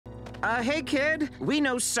Hey, kid. We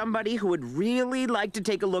know somebody who would really like to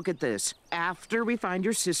take a look at this. After we find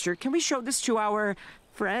your sister, can we show this to our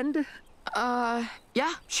friend?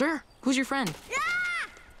 Yeah, sure. Who's your friend? Ah!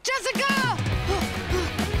 Jessica!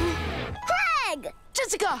 Craig!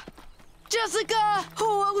 Jessica! Jessica!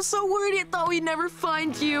 Oh, I was so worried. I thought we'd never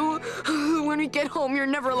find you. When we get home, you're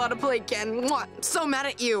never allowed to play again. Mwah. I'm so mad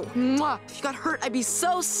at you. Mwah. If you got hurt, I'd be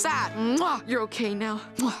so sad. Mwah. You're okay now.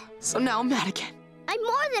 Mwah. So now I'm mad again. I'm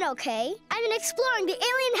more than okay. I've been exploring the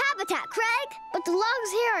alien habitat, Craig. But the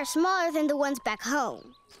logs here are smaller than the ones back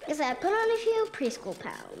home. Guess I put on a few preschool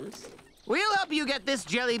pounds. We'll help you get this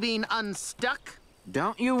jelly bean unstuck.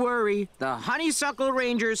 Don't you worry. The Honeysuckle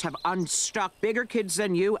Rangers have unstuck bigger kids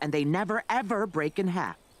than you, and they never, ever break in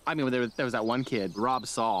half. I mean, there was that one kid, Rob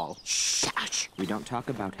Saul. Shh! We don't talk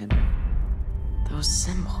about him. Those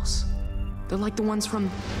symbols. They're like the ones from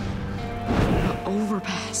the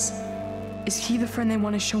overpass. Is he the friend they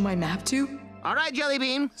want to show my map to? All right, jelly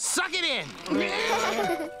bean, suck it in.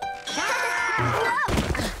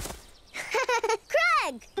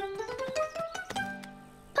 Craig!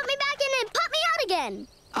 Put me back in and put me out again.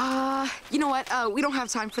 You know what? We don't have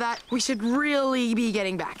time for that. We should really be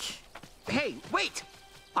getting back. Hey, wait!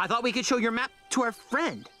 I thought we could show your map to our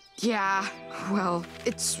friend. Yeah, well,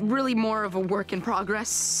 it's really more of a work in progress,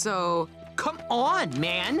 so... Come on,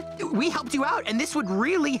 man! We helped you out, and this would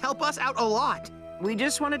really help us out a lot. We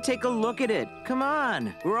just want to take a look at it. Come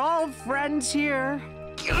on. We're all friends here.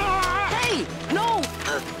 Hey! No!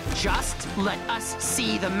 Just let us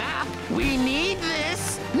see the map. We need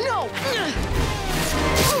this. No!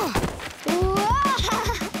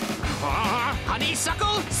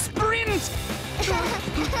 Honeysuckle, sprint!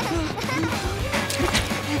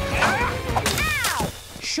 Ow!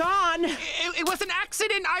 Sean! It was an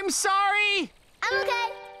accident. I'm sorry. I'm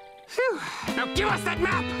okay. Phew. Now give us that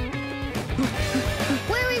map.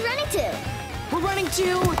 Where are we running to? We're running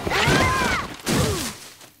to... Ah!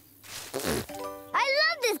 I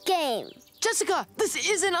love this game. Jessica, this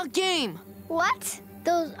isn't a game. What?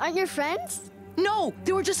 Those aren't your friends? No,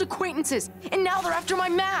 they were just acquaintances, and now they're after my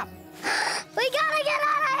map. We gotta get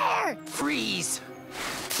out of here! Freeze.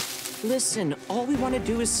 Listen, all we want to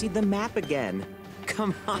do is see the map again.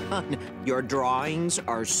 Come on. Your drawings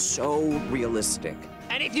are so realistic.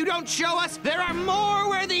 And if you don't show us, there are more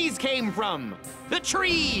where these came from. The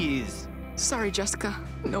trees. Sorry, Jessica.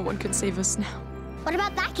 No one can save us now. What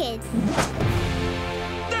about that kid?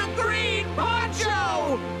 The green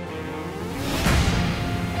poncho!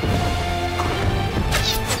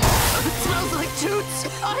 It smells like toots.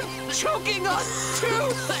 I'm choking on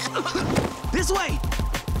toots. This way.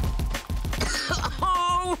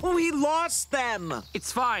 Oh, we lost them.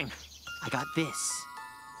 It's fine. I got this.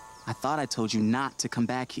 I thought I told you not to come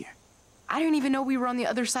back here. I didn't even know we were on the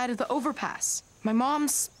other side of the overpass. My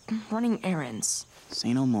mom's running errands.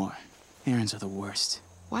 Say no more. Errands are the worst.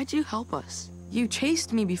 Why'd you help us? You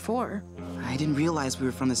chased me before. I didn't realize we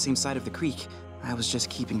were from the same side of the creek. I was just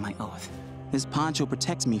keeping my oath. This poncho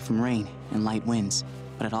protects me from rain and light winds,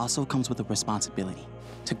 but it also comes with a responsibility.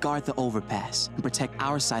 To guard the overpass and protect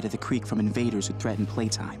our side of the creek from invaders who threaten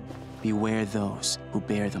playtime. Beware those who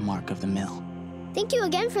bear the mark of the mill. Thank you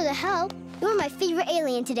again for the help. You're my favorite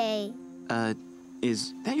alien today.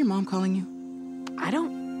 Is that your mom calling you? I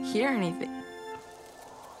don't hear anything.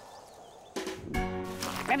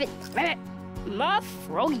 Rabbit, more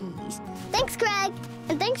froggies. Thanks, Craig.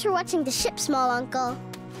 And thanks for watching the ship, small uncle.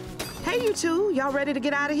 Hey, you two. Y'all ready to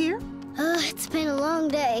get out of here? It's been a long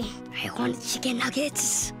day. I wanted chicken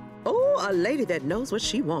nuggets. Oh, a lady that knows what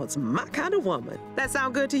she wants. My kind of woman. That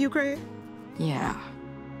sound good to you, Craig? Yeah.